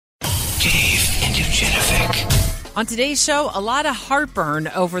On today's show, a lot of heartburn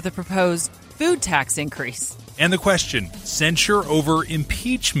over the proposed food tax increase. And the question, censure over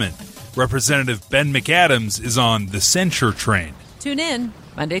impeachment. Representative Ben McAdams is on the censure train. Tune in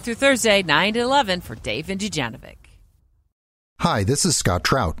Monday through Thursday, 9 to 11 for Dave and Dujanovic. Hi, this is Scott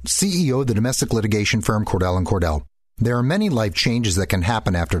Trout, CEO of the domestic litigation firm Cordell & Cordell. There are many life changes that can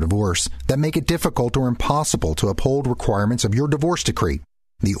happen after divorce that make it difficult or impossible to uphold requirements of your divorce decree.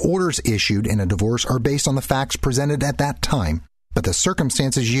 The orders issued in a divorce are based on the facts presented at that time, but the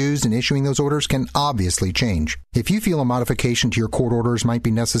circumstances used in issuing those orders can obviously change. If you feel a modification to your court orders might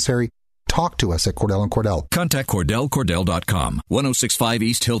be necessary, talk to us at Cordell & Cordell. Contact CordellCordell.com, 1065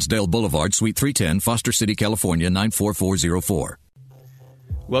 East Hillsdale Boulevard, Suite 310, Foster City, California, 94404.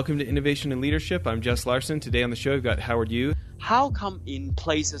 Welcome to Innovation and Leadership. I'm Jess Larson. Today on the show, we've got Howard Yu. How come in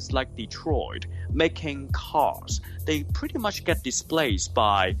places like Detroit, making cars, they pretty much get displaced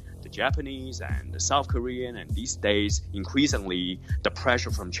by the Japanese and the South Korean, and these days, increasingly, the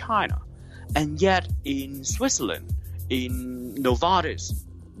pressure from China? And yet, in Switzerland, in Novartis,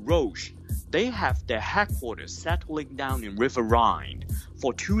 Roche, they have their headquarters settling down in River Rhine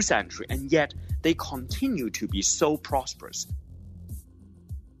for 2 centuries, and yet they continue to be so prosperous.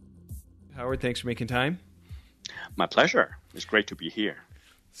 Howard, thanks for making time. My pleasure. It's great to be here.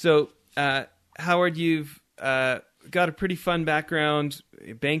 So, Howard, you've got a pretty fun background,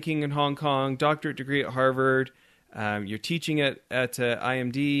 banking in Hong Kong, doctorate degree at Harvard. You're teaching at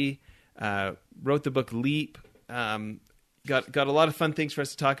IMD, wrote the book Leap. Got a lot of fun things for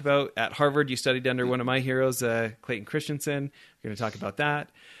us to talk about. At Harvard, you studied under one of my heroes, Clayton Christensen. We're going to talk about that.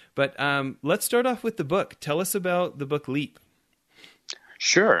 But let's start off with the book. Tell us about the book Leap.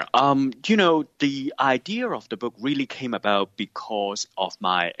 Sure. The idea of the book really came about because of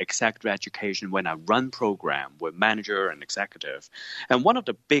my executive education when I run program with manager and executive. And one of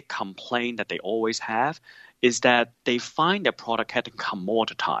the big complaints that they always have is that they find their product getting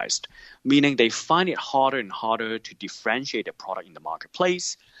commoditized, meaning they find it harder and harder to differentiate their product in the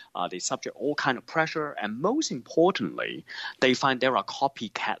marketplace. They subject all kind of pressure, and most importantly, they find there are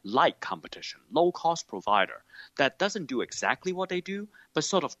copycat-like competition, low-cost provider that doesn't do exactly what they do, but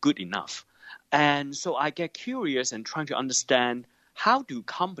sort of good enough. And so I get curious and trying to understand, how do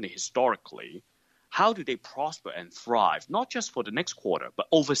companies historically, how do they prosper and thrive, not just for the next quarter, but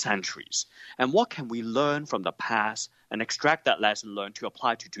over centuries? And what can we learn from the past and extract that lesson learned to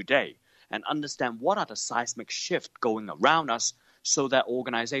apply to today, and understand what are the seismic shifts going around us so that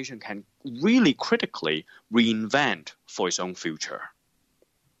organization can really critically reinvent for its own future.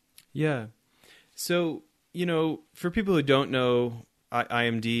 Yeah. So, for people who don't know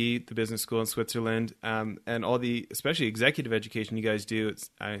IMD, the business school in Switzerland, and all the, especially executive education you guys do,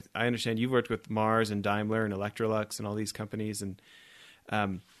 I understand you've worked with Mars and Daimler and Electrolux and all these companies.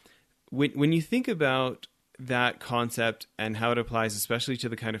 And when you think about that concept and how it applies, especially to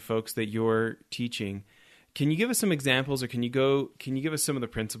the kind of folks that you're teaching, can you give us some examples, or can you give us some of the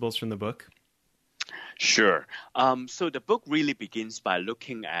principles from the book? Sure. So the book really begins by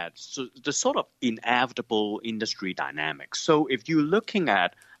looking at the sort of inevitable industry dynamics. So if you're looking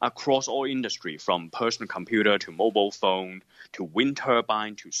at across all industry, from personal computer to mobile phone to wind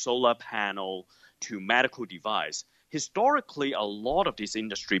turbine to solar panel to medical device, historically, a lot of this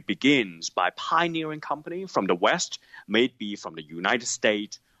industry begins by pioneering company from the West, maybe from the United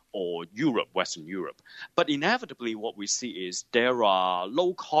States or Europe, Western Europe. But inevitably, what we see is there are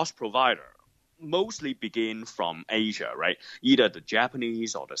low-cost providers, mostly begin from Asia, right? Either the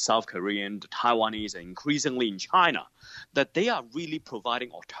Japanese or the South Korean, the Taiwanese, and increasingly in China, that they are really providing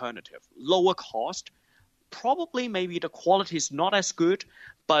alternative, lower cost. Probably maybe the quality is not as good,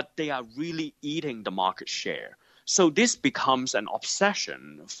 but they are really eating the market share. So this becomes an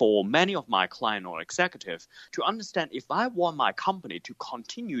obsession for many of my clients or executives to understand, if I want my company to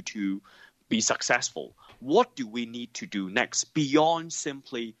continue to be successful, what do we need to do next beyond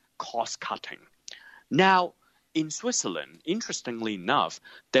simply cost cutting? Now, in Switzerland, interestingly enough,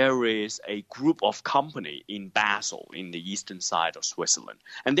 there is a group of company in Basel, in the eastern side of Switzerland,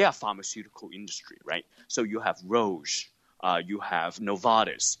 and they are pharmaceutical industry, right? So you have Roche, you have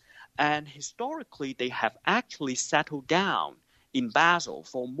Novartis, and historically they have actually settled down in Basel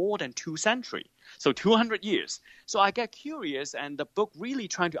for more than 2 centuries, so 200 years. So I get curious, and the book really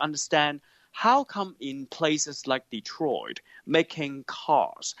trying to understand, how come in places like Detroit, making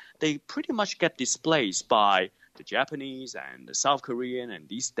cars, they pretty much get displaced by the Japanese and the South Korean, and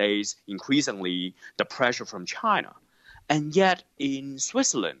these days, increasingly, the pressure from China. And yet, in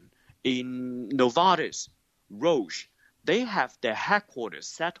Switzerland, in Novartis, Roche, they have their headquarters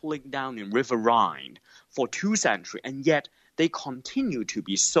settling down in River Rhine for 2 centuries, and yet they continue to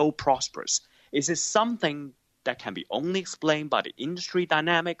be so prosperous. Is it something that can be only explained by the industry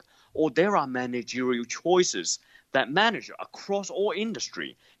dynamic, or there are managerial choices that managers across all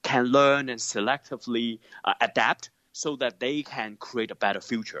industry can learn and selectively adapt so that they can create a better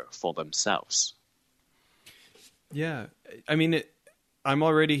future for themselves. Yeah. I mean, I'm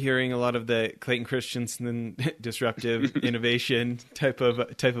already hearing a lot of the Clayton Christensen disruptive innovation type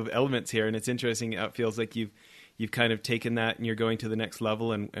of elements here. And it's interesting. It feels like you've kind of taken that and you're going to the next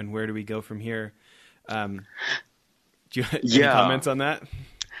level, and where do we go from here? Do you have any comments on that?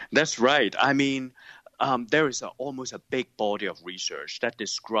 That's right. I mean, there is almost a big body of research that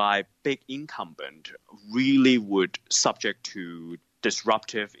describe big incumbent really would subject to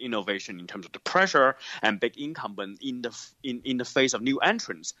disruptive innovation in terms of the pressure, and big incumbent in the face of new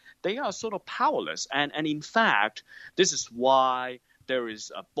entrants. They are sort of powerless. And in fact, this is why there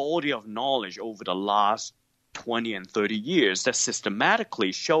is a body of knowledge over the last 20 and 30 years that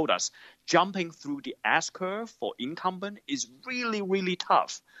systematically showed us jumping through the S-curve for incumbent is really, really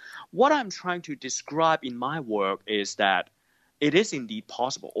tough. What I'm trying to describe in my work is that it is indeed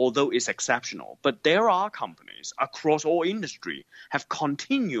possible, although it's exceptional. But there are companies across all industry have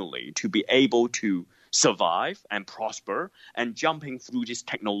continually to be able to survive and prosper and jumping through this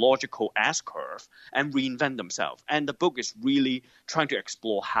technological S-curve and reinvent themselves. And the book is really trying to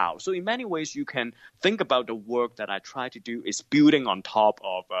explore how. So in many ways, you can think about the work that I try to do is building on top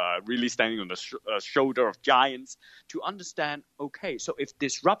of really standing on the shoulder of giants to understand, okay, so if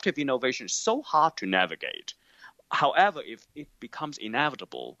disruptive innovation is so hard to navigate, however, if it becomes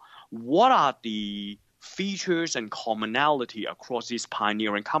inevitable, what are the features and commonality across this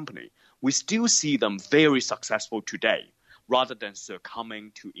pioneering company? We still see them very successful today rather than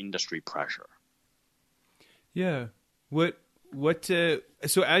succumbing to industry pressure. Yeah.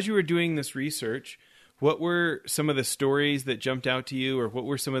 So as you were doing this research, what were some of the stories that jumped out to you, or what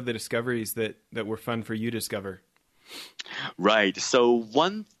were some of the discoveries that were fun for you to discover? Right. So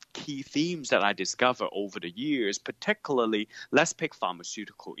one key themes that I discovered over the years, particularly, let's pick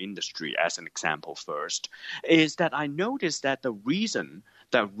pharmaceutical industry as an example first, is that I noticed that the reason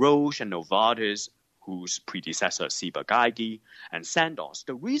that Roche and Novartis, whose predecessor Ciba-Geigy and Sandoz,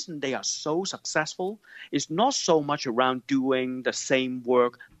 the reason they are so successful is not so much around doing the same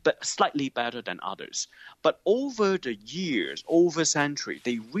work but slightly better than others. But over the years, over century,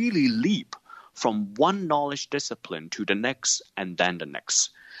 they really leap from one knowledge discipline to the next and then the next.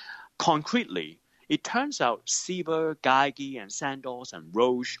 Concretely, it turns out Ciba-Geigy and Sandoz and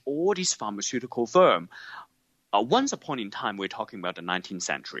Roche, all these pharmaceutical firms, once upon in time, we're talking about the 19th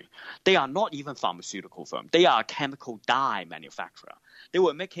century. They are not even pharmaceutical firms. They are a chemical dye manufacturer. They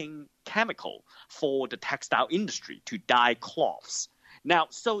were making chemical for the textile industry to dye cloths. Now,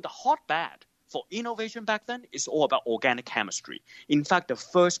 so the hotbed for innovation back then is all about organic chemistry. In fact, the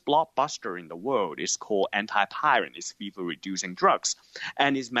first blockbuster in the world is called antipyrin. It's fever-reducing drugs,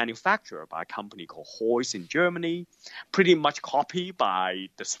 and is manufactured by a company called Heuss in Germany, pretty much copied by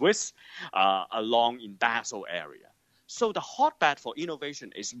the Swiss along in Basel area. So the hotbed for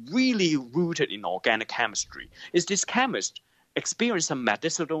innovation is really rooted in organic chemistry. Is this chemist experience some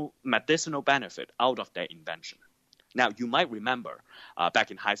medicinal benefit out of their invention? Now, you might remember back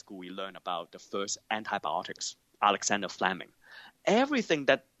in high school, we learned about the first antibiotics, Alexander Fleming. Everything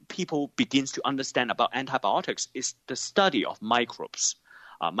that people begins to understand about antibiotics is the study of microbes,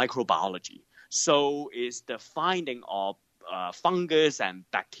 microbiology. So is the finding of fungus and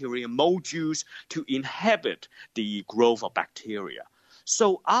bacteria modules to inhibit the growth of bacteria.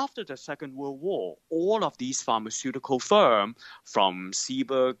 So after the Second World War, all of these pharmaceutical firms, from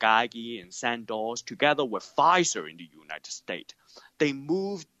Ciba-Geigy and Sandoz, together with Pfizer in the United States, they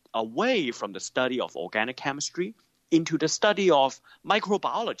moved away from the study of organic chemistry into the study of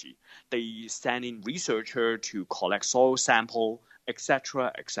microbiology. They sent in researchers to collect soil sample,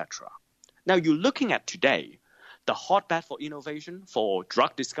 etc., etc. Now, you're looking at today, the hotbed for innovation for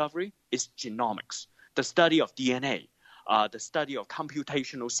drug discovery is genomics, the study of DNA. The study of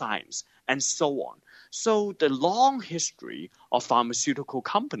computational science, and so on. So the long history of pharmaceutical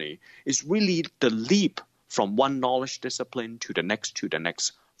company is really the leap from one knowledge discipline to the next,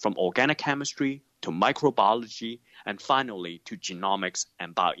 from organic chemistry to microbiology, and finally to genomics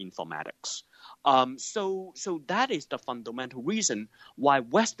and bioinformatics. So that is the fundamental reason why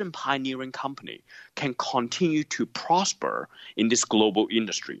Western pioneering company can continue to prosper in this global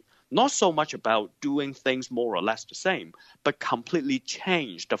industry. Not so much about doing things more or less the same, but completely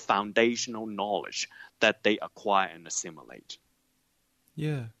change the foundational knowledge that they acquire and assimilate.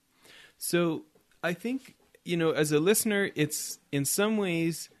 Yeah. So I think, as a listener, it's in some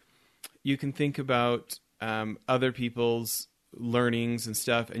ways you can think about other people's learnings and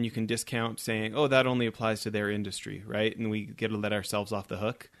stuff, and you can discount saying, oh, that only applies to their industry, right? And we get to let ourselves off the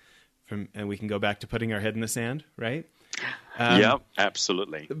hook and we can go back to putting our head in the sand, right? Yeah,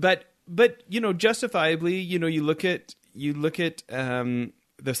 absolutely. But justifiably, you look at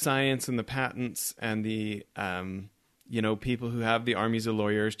the science and the patents and the people who have the armies of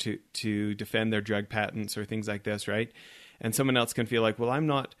lawyers to defend their drug patents or things like this, right? And someone else can feel like, well, I'm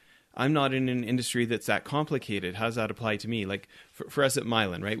not in an industry that's that complicated. How does that apply to me? Like for us at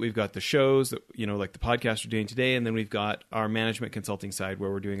Mylan, right? We've got the shows that, like the podcast we're doing today, and then we've got our management consulting side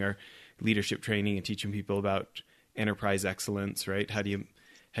where we're doing our leadership training and teaching people about enterprise excellence, right? How do you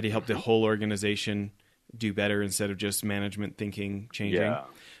help the whole organization do better instead of just management thinking changing? Yeah.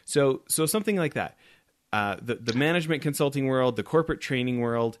 So something like that. The management consulting world, the corporate training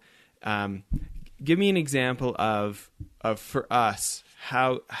world. Give me an example of for us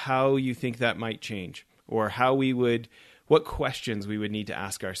how you think that might change, or what questions we would need to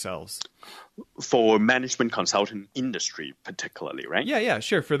ask ourselves. For management consulting industry particularly, right? Yeah,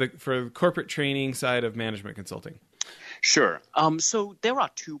 sure. For the corporate training side of management consulting. Sure. So there are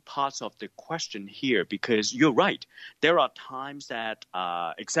two parts of the question here, because you're right. There are times that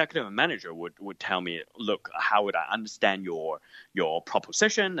executive and manager would tell me, look, how would I understand your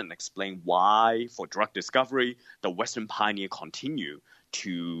proposition and explain why for drug discovery the Western pioneer continue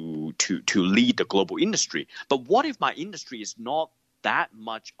to lead the global industry. But what if my industry is not that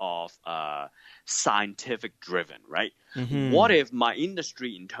much of scientific driven, right? Mm-hmm. What if my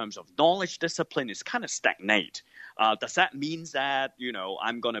industry in terms of knowledge discipline is kind of stagnate? Does that mean that,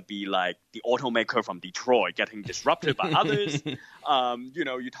 I'm going to be like the automaker from Detroit getting disrupted by others?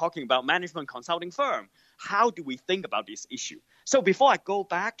 You're talking about management consulting firm. How do we think about this issue? So before I go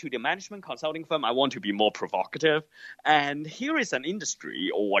back to the management consulting firm, I want to be more provocative. And here is an industry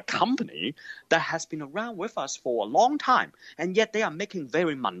or a company that has been around with us for a long time, and yet they are making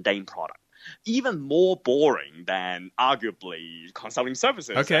very mundane product. Even more boring than arguably consulting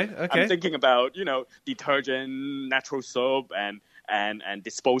services. Okay. I'm thinking about, detergent, natural soap, and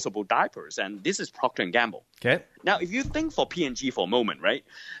disposable diapers. And this is Procter & Gamble. Okay. Now, if you think for P&G for a moment, right,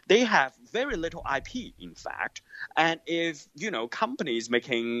 they have very little IP, in fact. And if, companies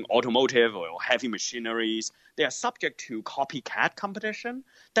making automotive or heavy machineries, they are subject to copycat competition,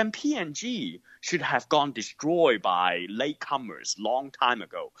 then P&G should have gone destroyed by latecomers long time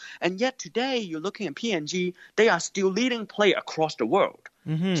ago. And yet today, you're looking at P&G, they are still leading play across the world.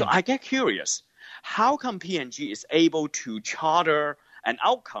 Mm-hmm. So I get curious. How come P&G is able to charter an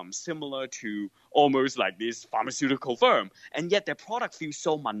outcome similar to almost like this pharmaceutical firm, and yet their product feels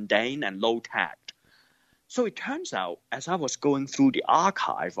so mundane and low-tagged? So it turns out, as I was going through the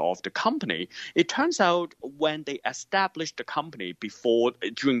archive of the company, it turns out when they established the company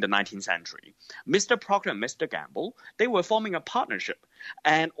during the 19th century, Mr. Procter and Mr. Gamble, they were forming a partnership.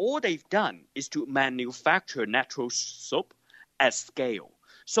 And all they've done is to manufacture natural soap at scale.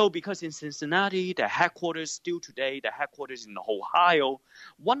 So because in Cincinnati, the headquarters still today, the headquarters in Ohio,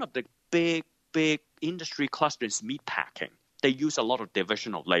 one of the big industry clusters is meat packing. They use a lot of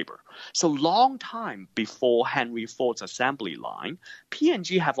division of labor. So long time before Henry Ford's assembly line,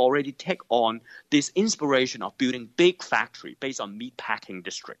 P&G have already taken on this inspiration of building big factory based on meat packing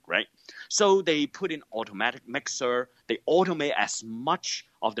district, right? So they put in automatic mixer. They automate as much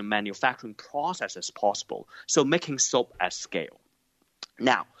of the manufacturing process as possible. So making soap at scale.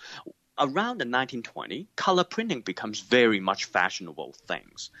 Now, around the 1920s, color printing becomes very much fashionable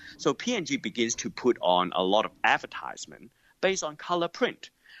things. So P&G begins to put on a lot of advertisement based on color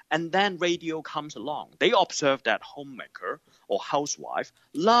print. And then radio comes along. They observe that homemaker or housewife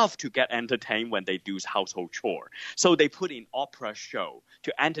love to get entertained when they do household chore. So they put in opera show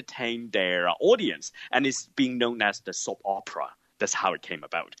to entertain their audience, and it's being known as the soap opera. That's how it came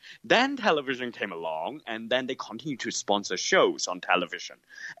about. Then television came along, and then they continue to sponsor shows on television.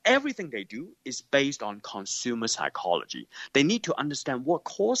 Everything they do is based on consumer psychology. They need to understand what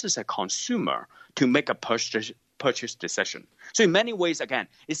causes a consumer to make a purchase decision. So in many ways, again,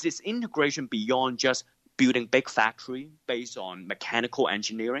 it's this integration beyond just building big factory based on mechanical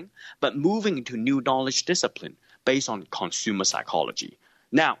engineering, but moving into new knowledge discipline based on consumer psychology.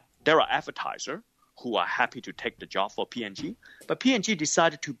 Now, there are advertisers who are happy to take the job for P&G, but P&G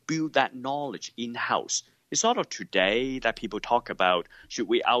decided to build that knowledge in-house. It's sort of today that people talk about, should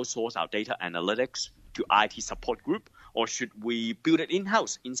we outsource our data analytics to IT support group, or should we build it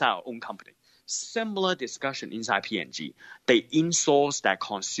in-house inside our own company? Similar discussion inside P&G. They insource that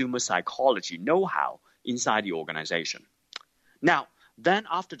consumer psychology know-how inside the organization. Now, then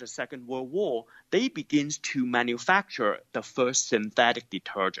after the Second World War, they begin to manufacture the first synthetic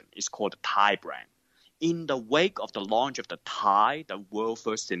detergent. It's called the Tide brand. in the wake of the launch of the Tide, the world's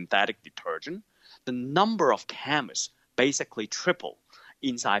first synthetic detergent, the number of chemists basically tripled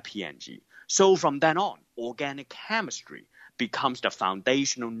inside P&G. So from then on, organic chemistry becomes the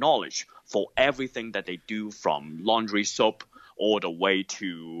foundational knowledge for everything that they do, from laundry soap all the ways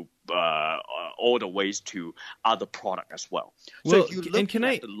to other product as well. Well, so if you look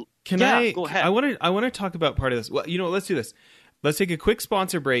go ahead. I want to talk about part of this. Well, let's do this. Let's take a quick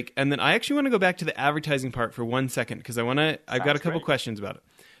sponsor break, and then I actually want to go back to the advertising part for 1 second because I've got a couple questions about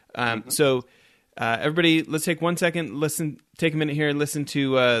it. So everybody, let's take 1 second, take a minute here and listen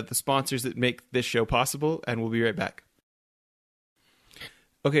to the sponsors that make this show possible, and we'll be right back.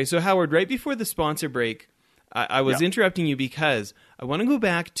 Okay, so Howard, right before the sponsor break, I was interrupting you because I want to go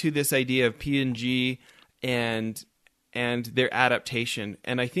back to this idea of P&G and their adaptation.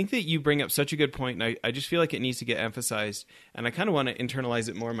 And I think that you bring up such a good point, and I just feel like it needs to get emphasized. And I kind of want to internalize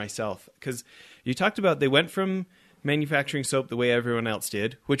it more myself, because you talked about they went from manufacturing soap the way everyone else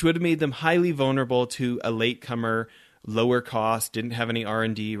did, which would have made them highly vulnerable to a latecomer, lower cost, didn't have any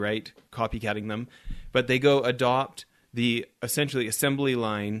R&D, right? Copycatting them. But they go adopt the essentially assembly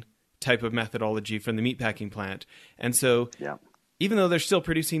line type of methodology from the meatpacking plant. And so even though they're still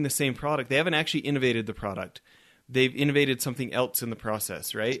producing the same product, they haven't actually innovated the product. They've innovated something else in the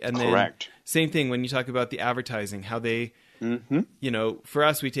process, right? And Correct. Then same thing when you talk about the advertising, how they, for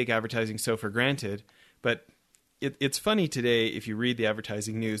us, we take advertising so for granted, but it's funny today if you read the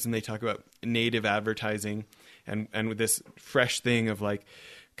advertising news and they talk about native advertising and with this fresh thing of like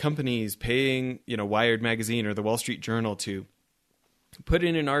companies paying, Wired Magazine or the Wall Street Journal to put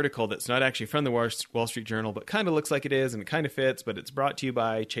in an article that's not actually from the Wall Street Journal, but kind of looks like it is and it kind of fits, but it's brought to you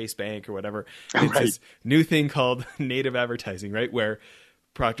by Chase Bank or whatever. It's this new thing called native advertising, right? Where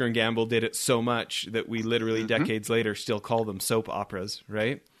Procter & Gamble did it so much that we literally decades later still call them soap operas,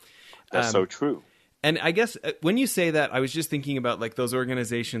 right? That's so true. And I guess when you say that, I was just thinking about like those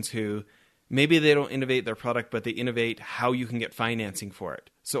organizations who maybe they don't innovate their product, but they innovate how you can get financing for it.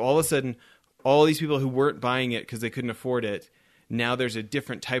 So all of a sudden, all these people who weren't buying it because they couldn't afford it, now there's a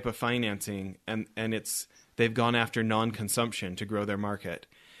different type of financing, and they've gone after non-consumption to grow their market.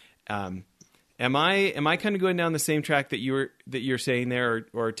 Am I kind of going down the same track that you're saying there,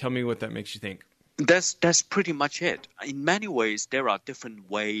 or tell me what that makes you think? That's pretty much it. In many ways, there are different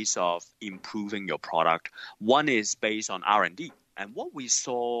ways of improving your product. One is based on R&D. And what we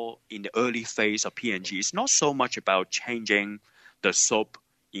saw in the early phase of P&G is not so much about changing the soap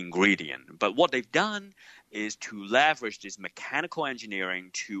ingredient, but what they've done is to leverage this mechanical engineering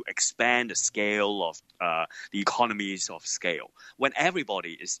to expand the scale of the economies of scale. When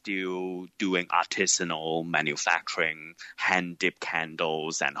everybody is still doing artisanal manufacturing, hand-dipped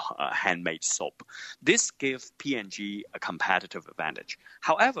candles, and handmade soap, this gives P&G a competitive advantage.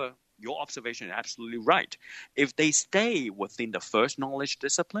 However, your observation is absolutely right. If they stay within the first knowledge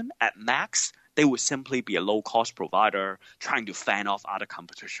discipline, at max, they would simply be a low-cost provider trying to fan off other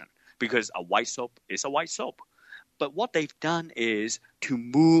competition, because a white soap is a white soap. But what they've done is to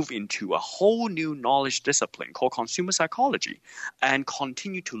move into a whole new knowledge discipline called consumer psychology and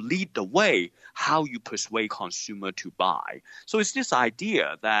continue to lead the way how you persuade consumer to buy. So it's this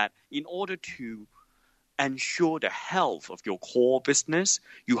idea that in order to ensure the health of your core business,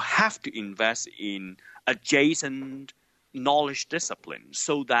 you have to invest in adjacent knowledge discipline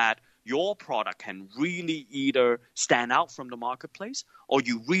so that your product can really either stand out from the marketplace or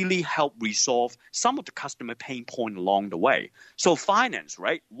you really help resolve some of the customer pain point along the way. So finance,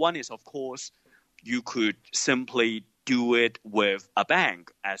 right? One is, of course, you could simply do it with a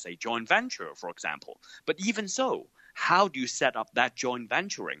bank as a joint venture, for example. But even so, how do you set up that joint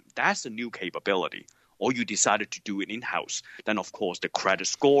venturing? That's a new capability. Or you decided to do it in-house, then of course the credit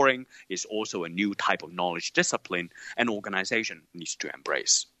scoring is also a new type of knowledge discipline an organization needs to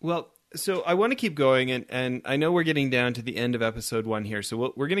embrace. Well, so I want to keep going, and I know we're getting down to the end of episode 1 here,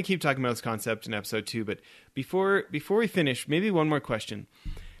 so we're going to keep talking about this concept in episode 2, but before we finish, maybe one more question.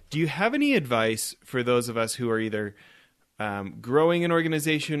 Do you have any advice for those of us who are either growing an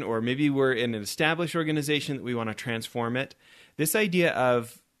organization, or maybe we're in an established organization that we want to transform it? This idea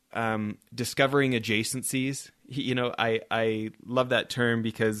of discovering adjacencies. I love that term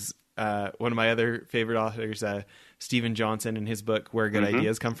because one of my other favorite authors, Stephen Johnson, in his book Where Good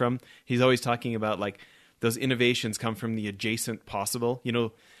Ideas Come From, he's always talking about like those innovations come from the adjacent possible.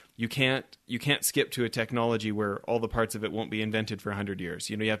 You can't skip to a technology where all the parts of it won't be invented for 100 years.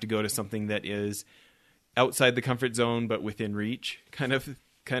 You have to go to something that is outside the comfort zone but within reach kind of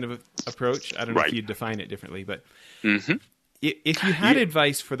approach. I don't know if you'd define it differently, but if you had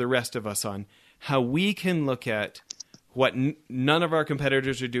advice for the rest of us on how we can look at what none of our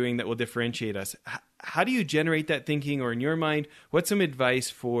competitors are doing that will differentiate us, how do you generate that thinking, or in your mind, what's some advice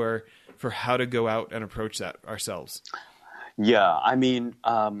for how to go out and approach that ourselves? Yeah, I mean,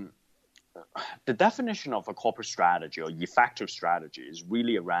 the definition of a corporate strategy or effective strategy is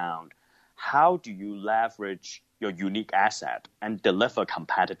really around how do you leverage your unique asset and deliver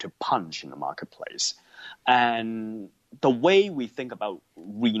competitive punch in the marketplace. And the way we think about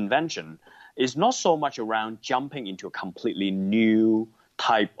reinvention is not so much around jumping into a completely new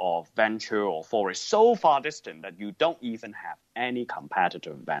type of venture or forest so far distant that you don't even have any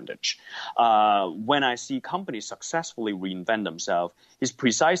competitive advantage. When I see companies successfully reinvent themselves,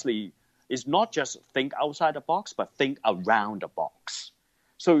 it's not just think outside the box, but think around the box.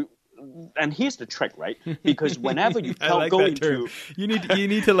 So, and here's the trick, right? Because whenever you go into, you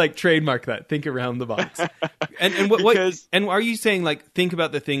need to like trademark that. Think around the box. And are you saying like think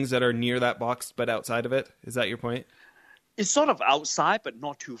about the things that are near that box but outside of it? Is that your point? It's sort of outside, but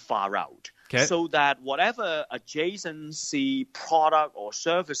not too far out. Okay. So that whatever adjacency product or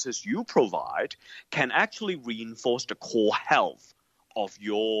services you provide can actually reinforce the core health of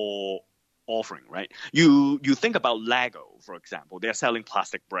your offering, right? You think about Lego, for example. They're selling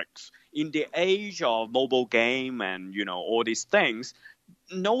plastic bricks. In the age of mobile game and, all these things,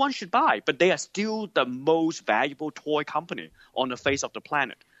 no one should buy, but they are still the most valuable toy company on the face of the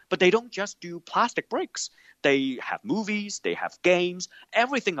planet. But they don't just do plastic bricks. They have movies, they have games,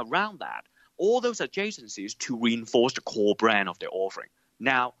 everything around that. All those adjacencies to reinforce the core brand of their offering.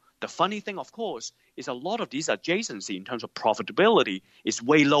 Now, the funny thing, of course, is a lot of these adjacency in terms of profitability is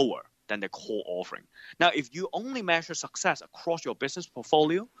way lower than the core offering. Now, if you only measure success across your business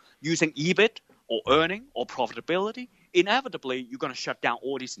portfolio using EBIT or earning or profitability, inevitably, you're going to shut down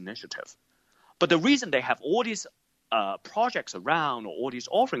all these initiatives. But the reason they have all these projects around or all these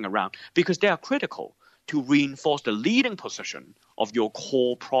offering around, because they are critical to reinforce the leading position of your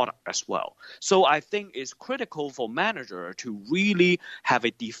core product as well. So I think it's critical for manager to really have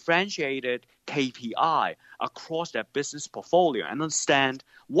a differentiated KPI across their business portfolio and understand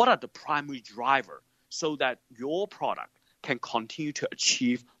what are the primary driver so that your product can continue to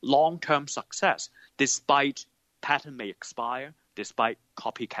achieve long-term success despite patent may expire, despite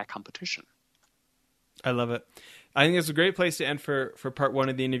copycat competition. I love it. I think it's a great place to end for part one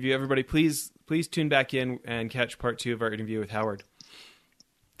of the interview. Everybody, please tune back in and catch part two of our interview with Howard.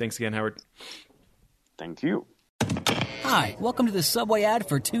 Thanks again, Howard. Thank you. Hi, welcome to the Subway ad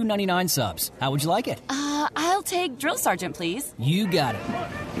for $2.99 subs. How would you like it? I'll take Drill Sergeant, please. You got it.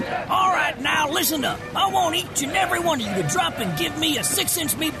 All right, now listen up. I want each and every one of you to drop and give me a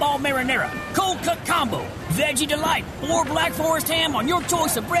 6-inch meatball marinara, cold cut combo, veggie delight, or Black Forest ham on your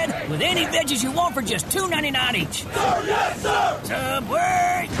choice of bread with any veggies you want for just $2.99 each. Sir, yes, sir!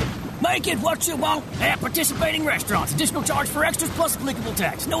 Subway! Make it what you want at participating restaurants. Additional charge for extras plus applicable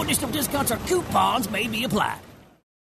tax. No additional discounts or coupons may be applied.